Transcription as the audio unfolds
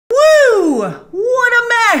what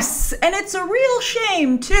a mess! And it's a real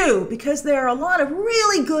shame, too, because there are a lot of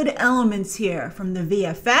really good elements here, from the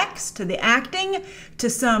VFX to the acting to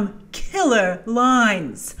some killer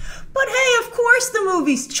lines. But hey, of course the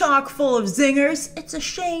movie's chock full of zingers. It's a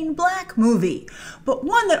Shane Black movie, but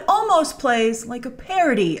one that almost plays like a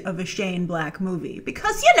parody of a Shane Black movie.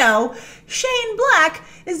 Because, you know, Shane Black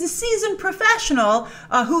is a seasoned professional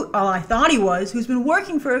I thought he was, who's been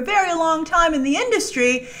working for a very long time in the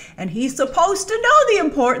industry, and he's supposed to know the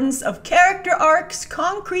importance of character arcs,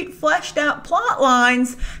 concrete fleshed out plot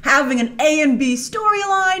lines, having an A and B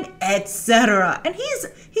storyline, etc. And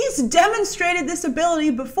he's demonstrated this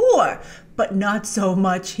ability before, but not so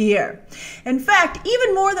much here. In fact,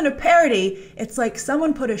 even more than a parody, it's like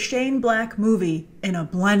someone put a Shane Black movie in a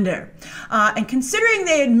blender. And considering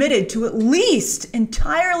they admitted to at least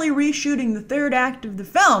entirely reshooting the third act of the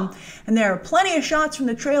film, and there are plenty of shots from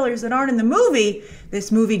the trailers that aren't in the movie,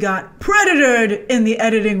 this movie got predatored in the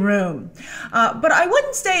editing room. But I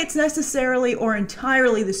wouldn't say it's necessarily or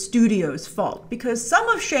entirely the studio's fault, because some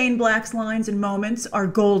of Shane Black's lines and moments are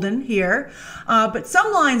golden here, but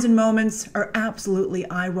some lines and moments are absolutely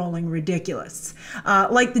eye-rolling ridiculous.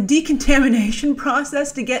 Like the decontamination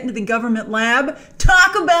process to get into the government lab.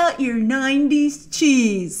 Talk about your 90s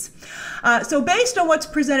cheese. So based on what's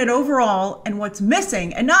presented overall and what's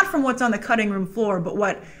missing, and not from what's on the cutting room floor, but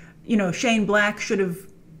what, you know, Shane Black should have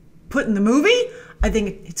put in the movie, I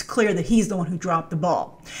think it's clear that he's the one who dropped the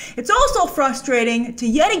ball. It's also frustrating to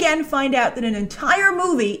yet again find out that an entire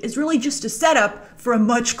movie is really just a setup for a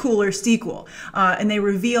much cooler sequel. And they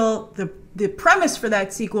reveal the premise for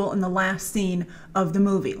that sequel in the last scene of the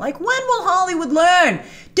movie. Like, when will Hollywood learn?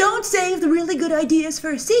 Don't save the really good ideas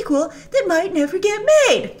for a sequel that might never get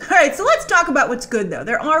made. All right, so let's talk about what's good, though.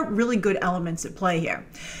 There are really good elements at play here.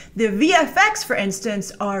 The VFX, for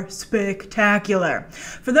instance, are spectacular.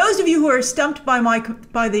 For those of you who are stumped by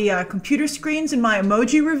the computer screens in my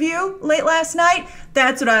emoji review late last night,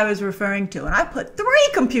 that's what I was referring to. And I put 3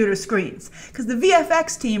 computer screens because the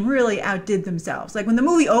VFX team really outdid themselves. Like, when the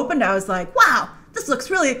movie opened, I was like, wow, this looks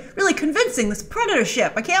really, really convincing, this Predator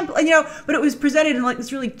ship. I can't, you know, but it was presented in like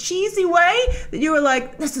this really cheesy way that you were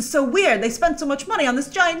like, this is so weird. They spent so much money on this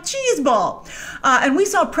giant cheese ball. And we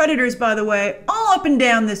saw Predators, by the way, all up and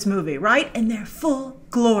down this movie, right? In their full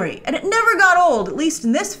glory. And it never got old, at least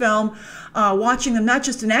in this film, watching them not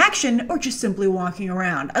just in action or just simply walking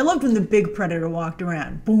around. I loved when the big Predator walked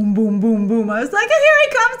around. Boom, boom, boom, boom. I was like, here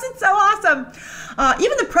he comes, it's so awesome.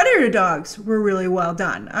 Even the Predator dogs were really well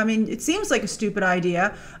done. I mean, it seems like a stupid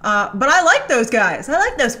idea, but I like those guys. I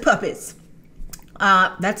like those puppies.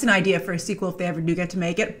 That's an idea for a sequel if they ever do get to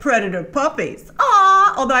make it. Predator puppies.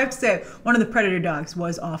 Aww! Although I have to say, one of the Predator dogs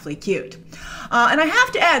was awfully cute. And I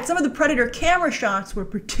have to add, some of the Predator camera shots were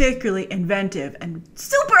particularly inventive and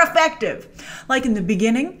super effective. Like in the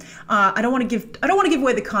beginning, I don't want to give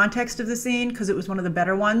away the context of the scene because it was one of the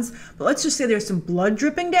better ones. But let's just say there's some blood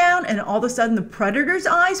dripping down, and all of a sudden the Predator's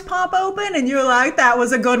eyes pop open, and you're like, "That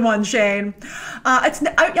was a good one, Shane."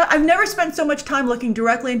 I've never spent so much time looking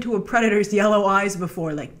directly into a Predator's yellow eyes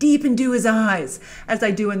before, like deep into his eyes, as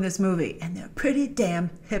I do in this movie, and they're pretty damn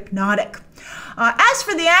hypnotic. As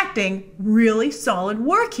for the acting, really solid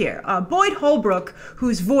work here. Boyd Holbrook,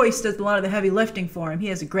 whose voice does a lot of the heavy lifting for him, he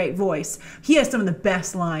has a great voice. He has some of the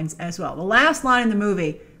best lines as well. The last line in the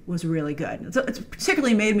movie was really good. It's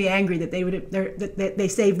particularly made me angry that they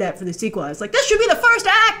saved that for the sequel. I was like, this should be the first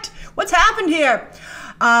act! What's happened here?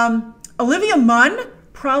 Olivia Munn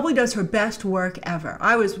probably does her best work ever.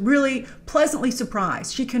 I was really pleasantly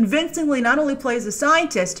surprised. She convincingly not only plays a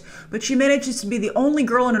scientist, but she manages to be the only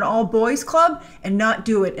girl in an all-boys club and not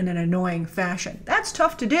do it in an annoying fashion. That's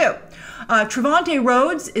tough to do. Trevante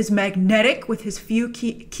Rhodes is magnetic with his few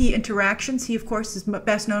key interactions. He, of course, is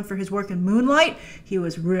best known for his work in Moonlight. He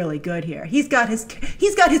was really good here. He's got his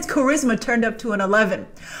charisma turned up to an 11.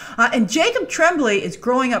 And Jacob Tremblay is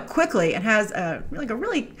growing up quickly and has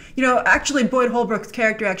actually Boyd Holbrook's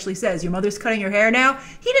character actually says, "Your mother's cutting your hair now."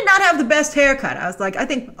 He did not have the best haircut. I was like, I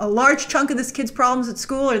think a large chunk of this kid's problems at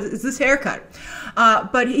school is this haircut.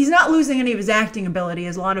 But he's not losing any of his acting ability,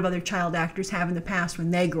 as a lot of other child actors have in the past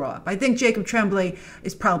when they grow up. I think Jacob Tremblay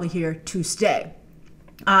is probably here to stay.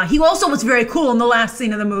 He also was very cool in the last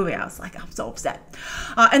scene of the movie. I was like, I'm so upset.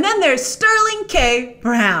 And then there's Sterling K.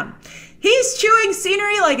 Brown. He's chewing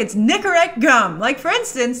scenery like it's Nicorette gum. Like, for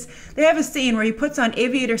instance, they have a scene where he puts on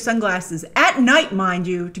aviator sunglasses, at night, mind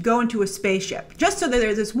you, to go into a spaceship. Just so that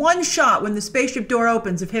there's this one shot when the spaceship door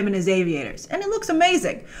opens of him and his aviators. And it looks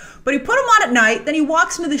amazing. But he put them on at night, then he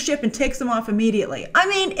walks into the ship and takes them off immediately. I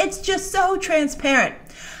mean, it's just so transparent.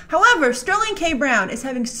 However, Sterling K. Brown is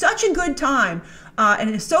having such a good time and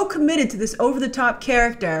is so committed to this over-the-top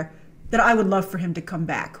character that I would love for him to come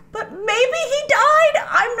back. But maybe he died.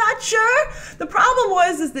 I'm not sure. The problem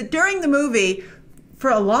is that during the movie, for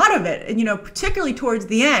a lot of it, and particularly towards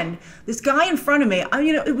the end, this guy in front of me,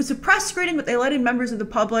 it was a press screening, but they let in members of the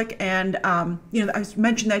public, and I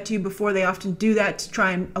mentioned that to you before. They often do that to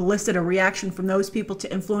try and elicit a reaction from those people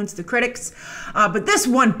to influence the critics. But this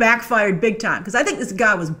one backfired big time because I think this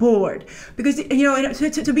guy was bored. Because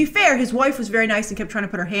to be fair, his wife was very nice and kept trying to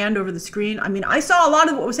put her hand over the screen. I mean, I saw a lot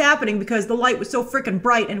of what was happening because the light was so freaking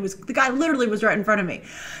bright, and the guy literally was right in front of me,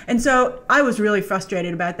 and so I was really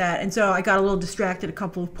frustrated about that, and so I got a little distracted a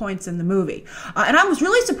couple of points in the movie. And I was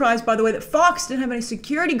really surprised, by the way, that Fox didn't have any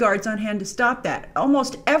security guards on hand to stop that.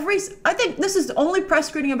 I think this is the only press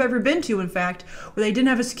screening I've ever been to, in fact, where they didn't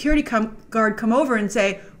have a security guard come over and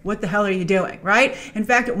say, what the hell are you doing, right? In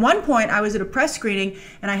fact, at one point, I was at a press screening,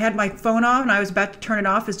 and I had my phone off, and I was about to turn it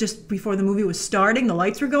off as just before the movie was starting, the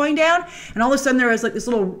lights were going down, and all of a sudden there was like this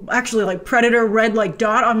little, actually like Predator red like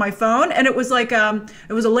dot on my phone, and it was like,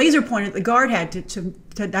 it was a laser pointer that the guard had to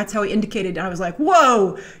that's how he indicated. And I was like,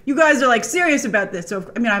 whoa, you guys are like serious about this.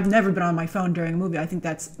 So, I mean, I've never been on my phone during a movie. I think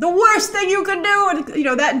that's the worst thing you could do,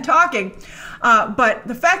 and that and talking. But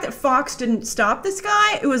the fact that Fox didn't stop this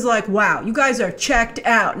guy, it was like, wow, you guys are checked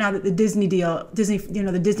out now that the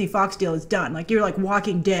the Disney Fox deal is done. Like, you're like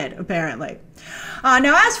Walking Dead, apparently.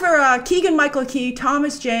 Now, as for Keegan-Michael Key,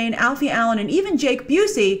 Thomas Jane, Alfie Allen, and even Jake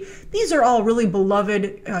Busey, these are all really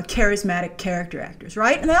beloved, charismatic character actors,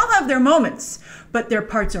 right? And they all have their moments, but their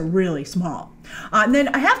parts are really small. And then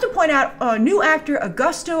I have to point out, new actor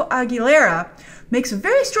Augusto Aguilera makes a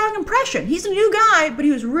very strong impression. He's a new guy, but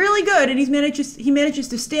he was really good, and he manages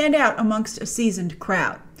to stand out amongst a seasoned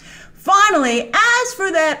crowd. Finally, as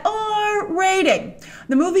for that R rating,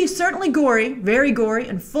 the movie is certainly gory, very gory,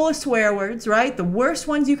 and full of swear words, right? The worst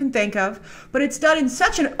ones you can think of, but it's done in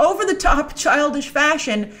such an over-the-top, childish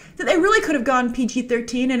fashion that they really could have gone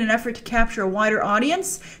PG-13 in an effort to capture a wider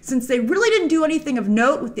audience, since they really didn't do anything of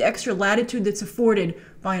note with the extra latitude that's afforded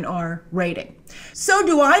by an R rating. So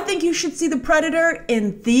do I think you should see The Predator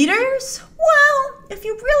in theaters? Well, if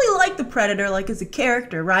you really like The Predator, like as a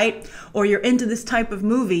character, right? Or you're into this type of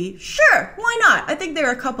movie, sure, why not? I think there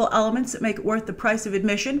are a couple elements that make it worth the price of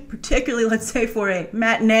admission, particularly, let's say, for a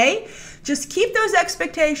matinee. Just keep those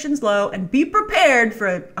expectations low and be prepared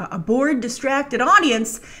for a bored, distracted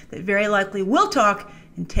audience that very likely will talk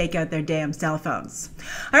and take out their damn cell phones.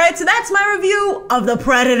 All right, so that's my review of The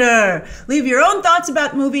Predator. Leave your own thoughts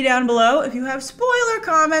about the movie down below. If you have spoiler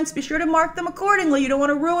comments, be sure to mark them accordingly. You don't want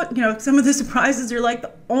to ruin, some of the surprises are like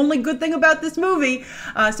the only good thing about this movie.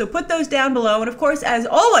 So put those down below. And of course, as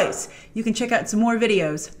always, you can check out some more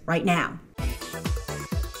videos right now.